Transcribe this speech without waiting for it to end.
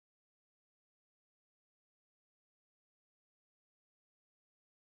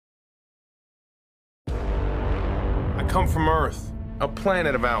come from Earth, a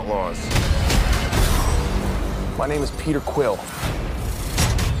planet of outlaws. My name is Peter Quill.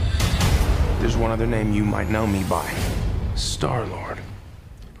 There's one other name you might know me by. Star-Lord.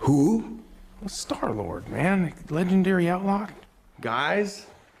 Who? Well, Star-Lord, man. Legendary outlaw. Guys,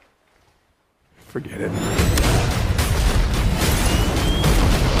 forget it.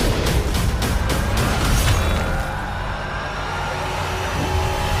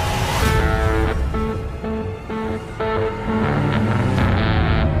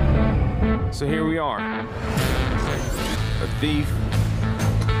 So here we are. A thief,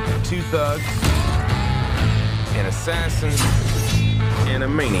 2 thugs, an assassin, and a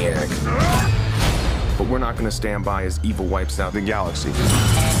maniac. But we're not gonna stand by as evil wipes out the galaxy.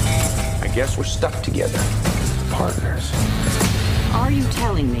 I guess we're stuck together. Partners. Are you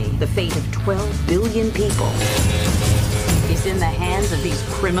telling me the fate of 12 billion people is in the hands of these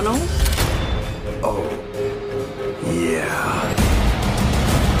criminals? Oh, yeah.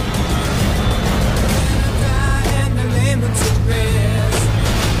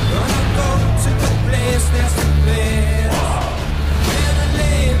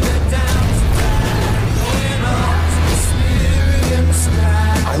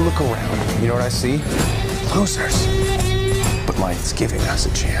 I look around, you know what I see? Losers. But life's giving us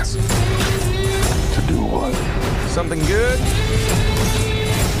a chance. To do what? Something good,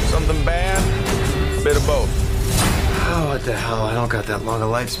 something bad, a bit of both. Oh, what the hell? I don't got that long a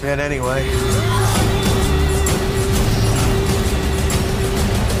lifespan anyway.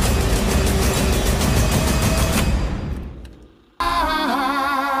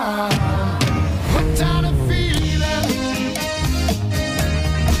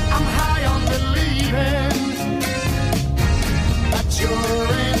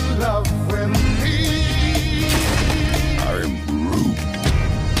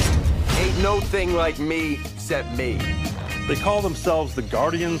 Thing like me except me. They call themselves the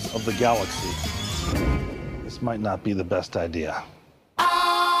Guardians of the Galaxy. This might not be the best idea.